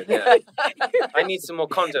Wychwood. Yeah. I need some more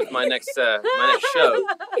content for my next show.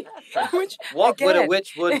 What would a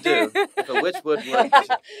Wychwood do if a Wychwood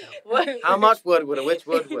would? How much wood would a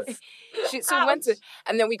Wychwood would? So we went to,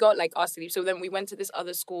 and then we got like asked to leave. So then we went to this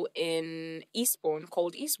other school in Eastbourne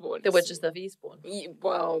called Eastbourne. The Witches of Eastbourne.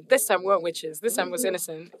 Well, this time weren't witches. This time was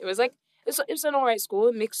innocent. It was like. It was an alright school,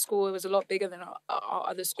 a mixed school. It was a lot bigger than our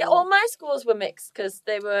other schools. Yeah, all my schools were mixed because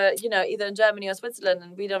they were, either in Germany or Switzerland,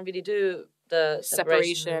 and we don't really do the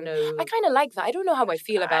separation. No. I kind of like that. I don't know how I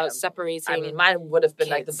feel about separating. I mean, mine would have been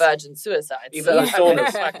like the virgin suicide. Even in the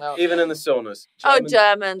saunas. Even in the saunas.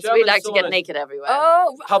 Germans. We like to get naked everywhere.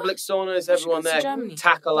 Oh, public saunas, everyone there.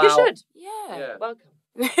 Tackle out. You should. Yeah. Welcome.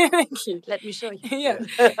 Thank you. Let me show you. Yeah.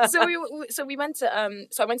 So we went to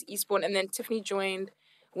so I went to Eastbourne, and then Tiffany joined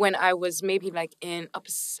when I was maybe like in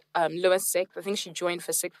lower sixth. I think she joined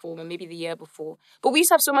for sixth form, or maybe the year before. But we used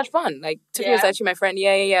to have so much fun. Like Tiffany was actually my friend.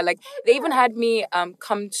 Yeah. Like they even had me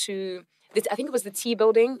come to. I think it was the T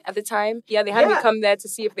building at the time. Yeah, they had me come there to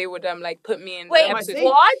see if they would like put me in. Wait,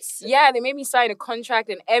 what? Yeah, they made me sign a contract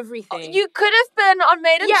and everything. You could have been on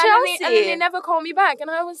Made in Chelsea. And then they never called me back, and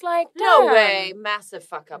I was like, damn. No way, massive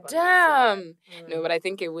fuck up. Damn. No, but I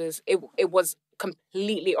think it was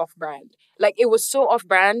completely off brand. Like it was so off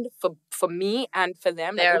brand for me and for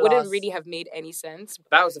them. Like, it wouldn't really have made any sense.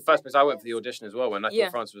 That was the first place I went for the audition as well. When I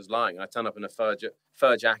thought Francis was lying, I turned up in a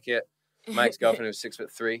fur jacket. My ex-girlfriend was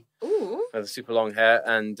 6'3". Ooh. With super long hair,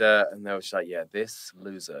 and they were just like, "Yeah, this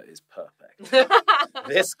loser is perfect.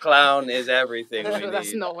 This clown is everything we need."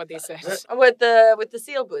 That's not what they said. With the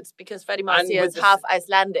seal boots, because Freddie Marcia is half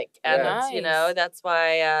Icelandic, and that's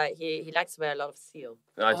why he likes to wear a lot of seal.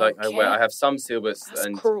 I have some seal boots. That's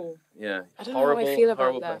and cruel. Yeah, I don't know how I feel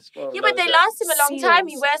about that. Well, but they last him a long time.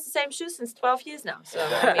 He wears the same shoes since 12 years now. So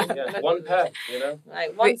I mean, one pair,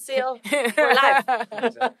 like one seal for life.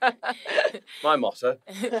 My motto.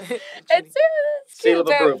 It's seal of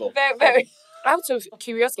approval. Very, very. Out of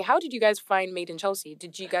curiosity, how did you guys find Made in Chelsea?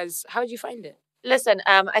 How did you find it? Listen,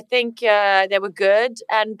 I think there were good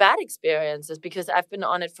and bad experiences because I've been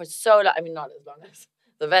on it for so long. I mean, not as long as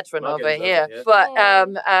the veteran over here. But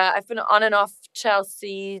I've been on and off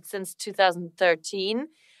Chelsea since 2013.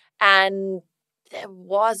 And there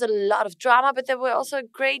was a lot of drama, but there were also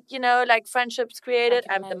great, friendships created.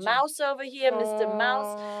 I'm the mouse over here, Mr.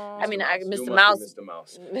 Mouse. I mean, Mr. Mouse. Mr.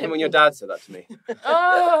 Mouse. Even when your dad said that to me.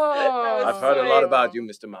 I've heard a lot about you,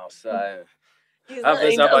 Mr. Mouse. He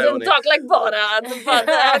doesn't talk like Borat, but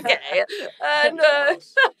okay. And,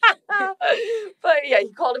 but yeah, he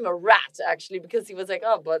called him a rat actually because he was like,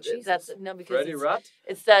 "Oh, but because Freddy Rat."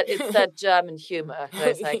 It's that German humor where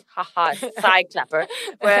it's like, haha, thigh clapper.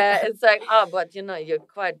 Where it's like, "Oh, but you're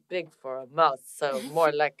quite big for a mouse, so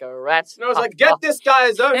more like a rat." And I was like, "Get this guy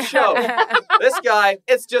his own show. This guy,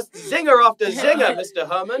 it's just zinger after zinger, Mr.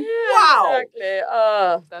 Herman. Wow." Exactly.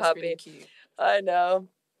 Oh, that's puppy. really cute. I know.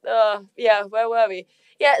 Yeah, where were we?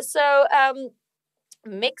 Yeah, so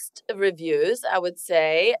mixed reviews, I would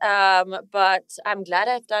say. But I'm glad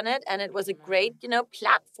I've done it, and it was a great,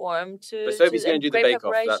 platform to. But Sophie's going to do the great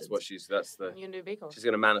bake-off. That's what she's. That's the. You're going to do bake-off. She's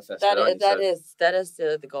going to manifest that. it. That is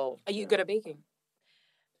the goal. Are you good at baking?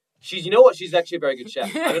 You know what? She's actually a very good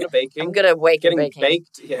chef. I don't know baking. I'm good at baking.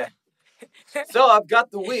 Baked, yeah. So I've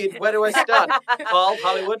got the weed. Where do I start? Paul,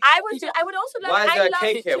 Hollywood. I would also like. Why is there a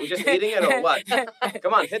cake here? We're just eating it or what?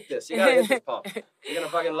 Come on, hit this. You gotta hit this, Paul. You're gonna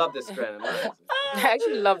fucking love this, Brandon. I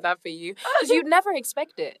actually love that for you because you'd never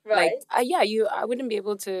expect it. Right? I wouldn't be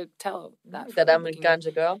able to tell that I'm a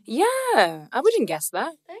ganja girl. Yeah, I wouldn't guess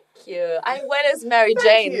that. Thank you. I went as Mary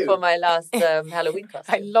Jane for my last Halloween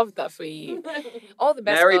costume. I love that for you. All the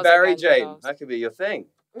best. Mary Barry Jane. Girls. That could be your thing.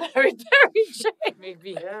 Mary Barry Jane.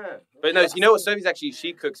 Maybe. Yeah. But no, you know what? Sophie's actually,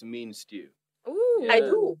 she cooks a mean stew. Ooh. Yeah. I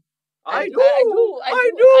do. I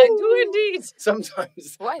do indeed.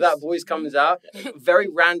 Sometimes that voice comes out very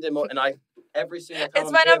random, and every single time.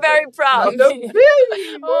 It's when I'm very proud.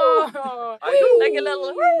 Oh, I do. Like a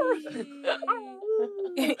little.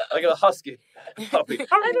 Like a husky puppy.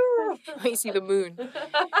 I do. You see the moon.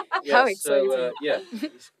 Yeah, How exciting.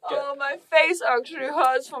 Oh, my face actually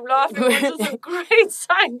hurts from laughing, which is a great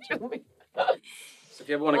sign to me. So if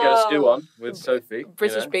you ever want to get a stew on with Sophie.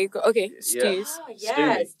 British baker. Okay, stews. Oh,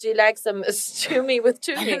 yes. Do you like some Stumi with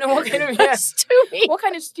Tumi? I don't know what kind of Stumi. What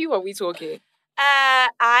kind of stew are we talking?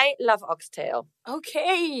 I love oxtail.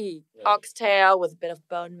 Okay. Yeah. Oxtail with a bit of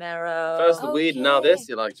bone marrow. First the weed, and now this.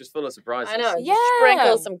 You're like just full of surprises. I know. Yeah.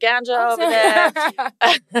 Sprinkle some ganja over there.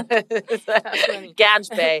 Ganj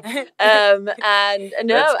Bay. And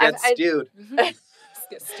no, Let's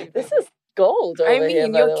get stewed. This is gold over here.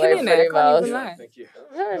 You're killing it. I can't even lie. Thank you.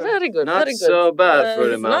 Very good. Not very good. so bad for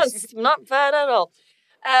the mouse. Not bad at all.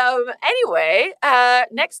 Anyway,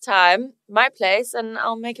 next time, my place, and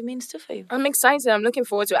I'll make a mean stew for you. I'm excited. I'm looking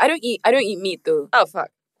forward to it. I don't eat meat though. Oh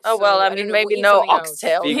fuck. Oh well, I mean maybe no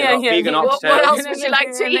oxtail. Vegan oxtail. What else would you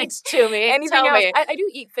like to eat to me? Anything else? I do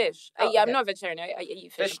eat fish. I'm not vegetarian. I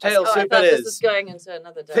eat fish. Fishtail soup it is. This is going into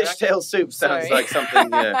another direction. Fishtail soup sounds like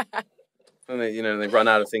something. Yeah. And they run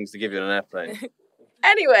out of things to give you on an airplane.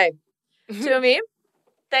 Anyway, Tumi,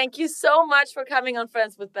 thank you so much for coming on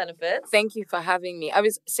Friends with Benefits. Thank you for having me. I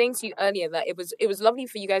was saying to you earlier that it was lovely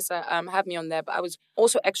for you guys to have me on there, but I was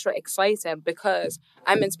also extra excited because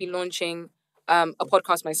I'm meant to be launching a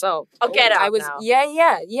podcast myself. Oh, get out now.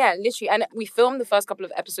 Yeah, literally. And we filmed the first couple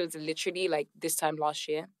of episodes literally like this time last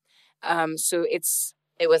year. So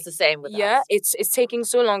it was the same with us. Yeah, it's taking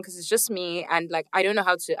so long because it's just me and like I don't know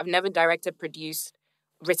how to. I've never directed, produced,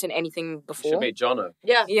 written anything before. You should meet Jono.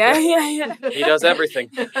 Yeah. He does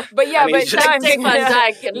everything. But yeah, but Take Van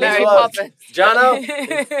Dyke and Mary Poppins.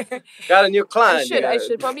 Jono, got a new client. I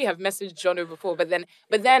should probably have messaged Jono before, but then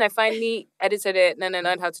I finally edited it and then I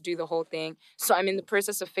learned how to do the whole thing. So I'm in the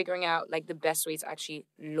process of figuring out like the best way to actually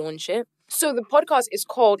launch it. So the podcast is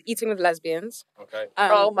called Eating with Lesbians. Okay.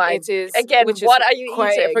 Oh my! It is again. What are you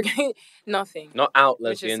eating? Nothing. Not out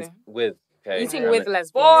lesbians with. Okay, eating with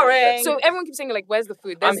lesbians. Boring. So everyone keeps saying like, "Where's the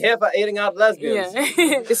food?" I'm here for eating out lesbians.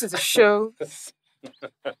 Yeah. This is a show.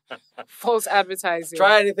 False advertising.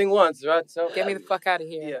 Try anything once, right? So get me the fuck out of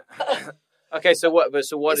here. Yeah. Okay, so what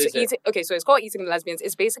is it? Okay, so it's called Eating with Lesbians.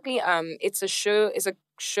 It's basically it's a show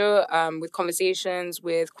with conversations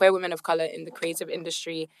with queer women of color in the creative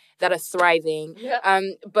industry that are thriving. Yeah.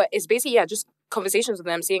 But it's basically just conversations with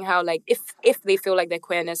them, seeing how like if they feel like their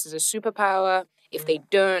queerness is a superpower, if they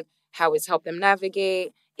don't, how it's helped them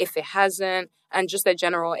navigate, if it hasn't, and just their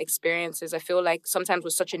general experiences. I feel like sometimes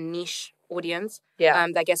with such a niche audience,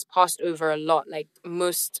 that gets passed over a lot. Like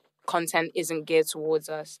most content isn't geared towards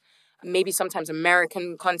us. Maybe sometimes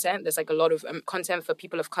American content. There's like a lot of content for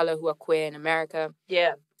people of color who are queer in America.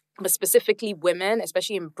 Yeah. But specifically women,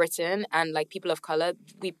 especially in Britain and like people of color,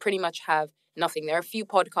 we pretty much have nothing. There are a few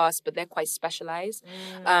podcasts, but they're quite specialized.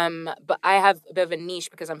 But I have a bit of a niche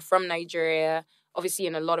because I'm from Nigeria. Obviously,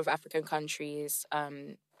 in a lot of African countries,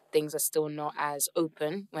 things are still not as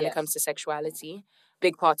open when it comes to sexuality.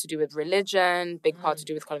 Big part to do with religion, big part to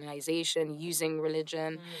do with colonization, using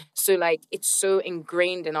religion. So, like, it's so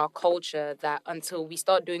ingrained in our culture that until we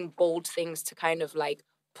start doing bold things to kind of, like,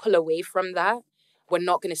 pull away from that, we're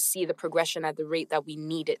not going to see the progression at the rate that we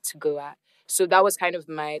need it to go at. So that was kind of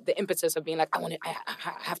the impetus of being like, I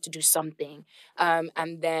have to do something. And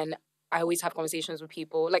then I always have conversations with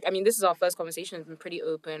people. Like, I mean, this is our first conversation. It's been pretty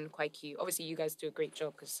open, quite cute. Obviously, you guys do a great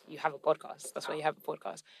job because you have a podcast. That's why you have a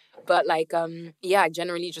podcast. But, like, I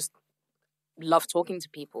generally just love talking to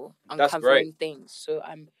people, uncovering things. So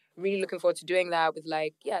I'm really looking forward to doing that with,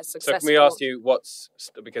 like, successful... So can we ask you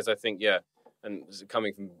because I think, and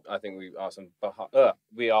coming from, I think we asked on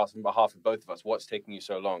behalf of both of us, what's taking you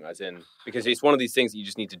so long? As in, because it's one of these things that you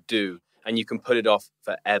just need to do, and you can put it off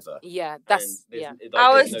forever. Yeah, that's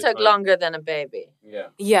Ours took longer than a baby.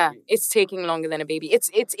 Yeah, it's taking longer than a baby. It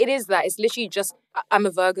is that. It's literally just. I'm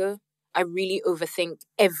a Virgo. I really overthink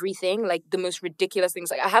everything, like the most ridiculous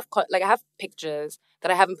things. Like I have pictures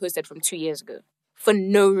that I haven't posted from 2 years ago for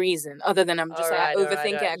no reason other than I'm just I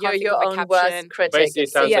overthink it. I can't think your of a own caption. worst critic. Basically, it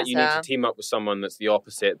sounds like you need to team up with someone that's the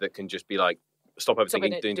opposite that can just be like, stop everything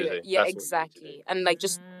and do it. Yeah, exactly. And like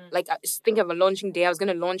just like I just think of a launching day. I was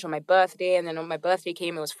going to launch on my birthday, and then on my birthday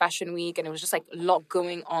came, it was fashion week, and it was just like a lot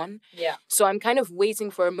going on. Yeah. So I'm kind of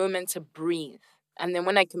waiting for a moment to breathe. And then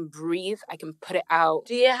when I can breathe, I can put it out.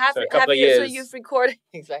 Do you have so so you've recorded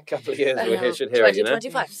exactly a couple of years we should hear it,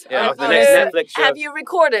 2025. Yeah, the next Netflix show. Have you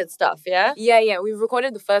recorded stuff, yeah? Yeah. We've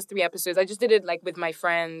recorded the first 3 episodes. I just did it like with my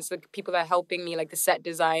friends, like people that are helping me, like the set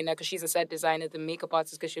designer, because she's a set designer, the makeup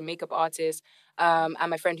artist, because she's a makeup artist, and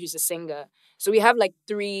my friend who's a singer. So we have like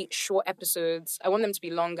 3 short episodes. I want them to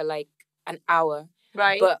be longer, like an hour.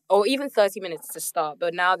 Right. Or even 30 minutes to start.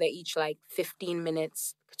 But now they're each like 15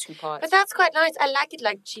 minutes, 2 parts. But that's quite nice. I like it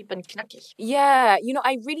like cheap and knackig. Yeah.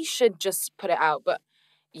 I really should just put it out. But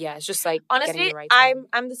yeah, it's just like honestly, the right time.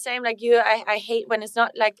 I'm the same like you. I hate when it's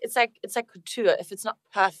not like it's like couture. If it's not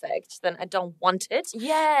perfect, then I don't want it.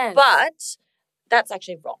 Yes. But that's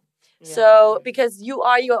actually wrong. Yeah. So, because you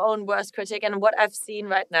are your own worst critic, and what I've seen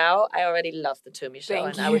right now, I already love the Tumi show,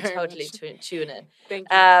 and I would totally tune in. Thank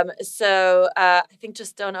you. So, I think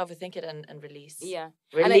just don't overthink it and release. Yeah.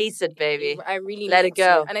 Release it, baby. I really let it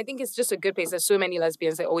go. And I think it's just a good place. There's so many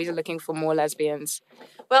lesbians. They're always looking for more lesbians.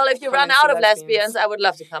 Well, if you run out of lesbians, I would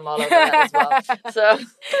love to come all over that as well. So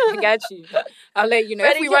I got you. I'll let you know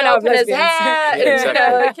if we run out of lesbians.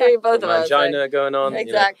 Exactly. Okay, both of us. Mangina going on.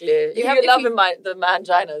 Exactly. You love the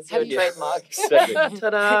manginas. Your trademark.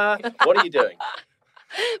 Ta-da! What are you doing?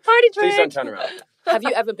 Party trick. Please don't turn around. Have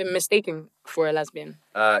you ever been mistaken for a lesbian?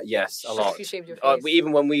 Yes, a lot. You shaved your face.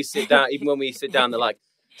 Even when we sit down, they're like,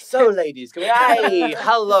 "So, ladies, come here. Hey,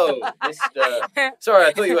 hello, Mr. Sorry,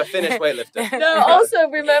 I thought you were a finished weightlifter." No. Also,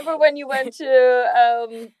 remember when you went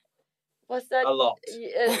to what's that? A lot.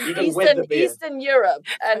 Eastern Europe,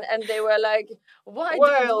 and they were like, why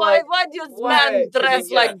do men dress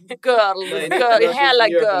like girl, hair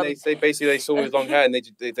like girl? They saw me with long hair, and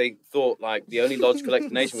they thought like the only logical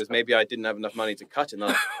explanation was maybe I didn't have enough money to cut it. And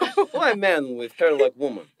they're like, why men with hair like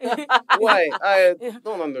woman? Why? I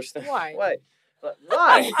don't understand. Why?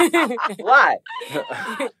 Why?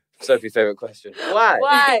 Sophie's favorite question. Why?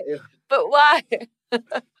 Why? But why?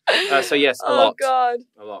 So yes, a lot. Oh God.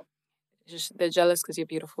 A lot. Just they're jealous because you're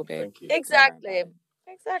beautiful, babe. Thank you.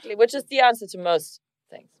 Exactly. Which is the answer to most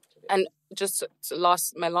things. And just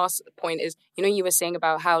my last point is, you were saying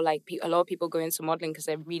about how like a lot of people go into modeling because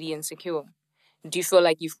they're really insecure. Do you feel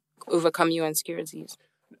like you've overcome your insecurities?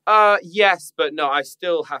 Yes, but no, I'm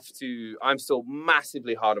still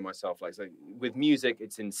massively hard on myself. Like with music,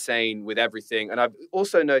 it's insane with everything. And I've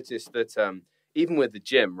also noticed that even with the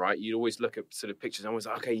gym, right, you'd always look at sort of pictures and always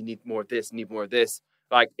like, okay, you need more of this, need more of this.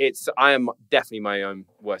 Like I am definitely my own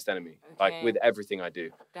worst enemy. Okay. Like with everything I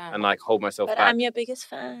do. Damn. And like hold myself back. But I'm your biggest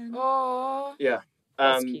fan. Oh. Yeah.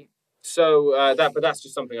 That's cute. So but that's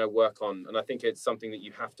just something I work on, and I think it's something that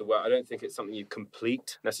you have to work. I don't think it's something you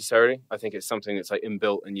complete necessarily. I think it's something that's like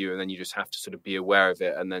inbuilt in you, and then you just have to sort of be aware of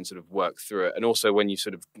it and then sort of work through it. And also when you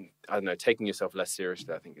sort of, I don't know, taking yourself less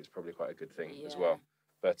seriously, I think is probably quite a good thing as well.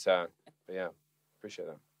 But yeah, appreciate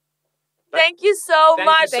that. Thank you so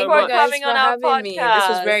much for coming on our podcast. Me. This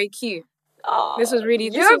was very cute. Oh, this was really.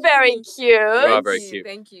 You're very cute. You are very cute.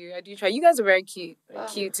 Thank you. I do try. You guys are very cute.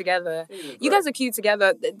 Cute together. You guys are cute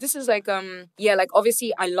together. This is like like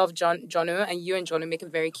obviously I love Jono, and you and Jono make a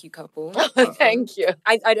very cute couple. Thank you.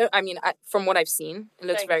 From what I've seen, it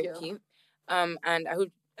looks very cute. And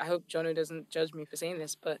I hope Jono doesn't judge me for saying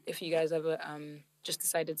this, but if you guys ever just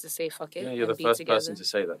decided to say fuck it. Yeah, you're the first person to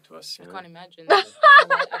say that to us. I can't imagine. I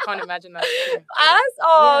can't imagine that. Us?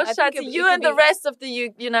 Oh, Shati, you and the rest of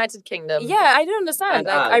the United Kingdom. Yeah, I don't understand.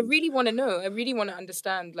 I really want to know. I really want to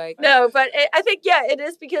understand. No, but I think it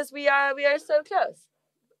is because we are so close.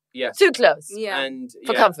 Yes. Too close. Yeah. And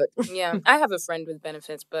for comfort. Yeah. I have a friend with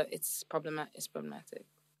benefits, but it's problematic.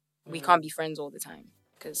 We can't be friends all the time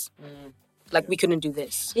because. We couldn't do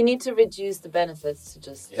this. You need to reduce the benefits to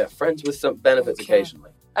just... Yeah, friends with some benefits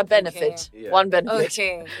occasionally. A benefit. Okay. Yeah. One benefit.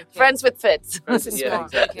 Okay. Friends with fits. This is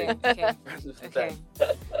smart. Exactly. Okay.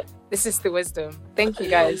 This is the wisdom. Thank you,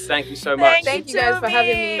 guys. Thank you so much. Thank you guys for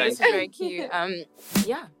having me. This is very cute.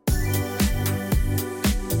 Yeah.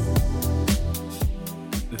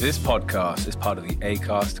 This podcast is part of the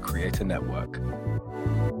Acast Creator Network.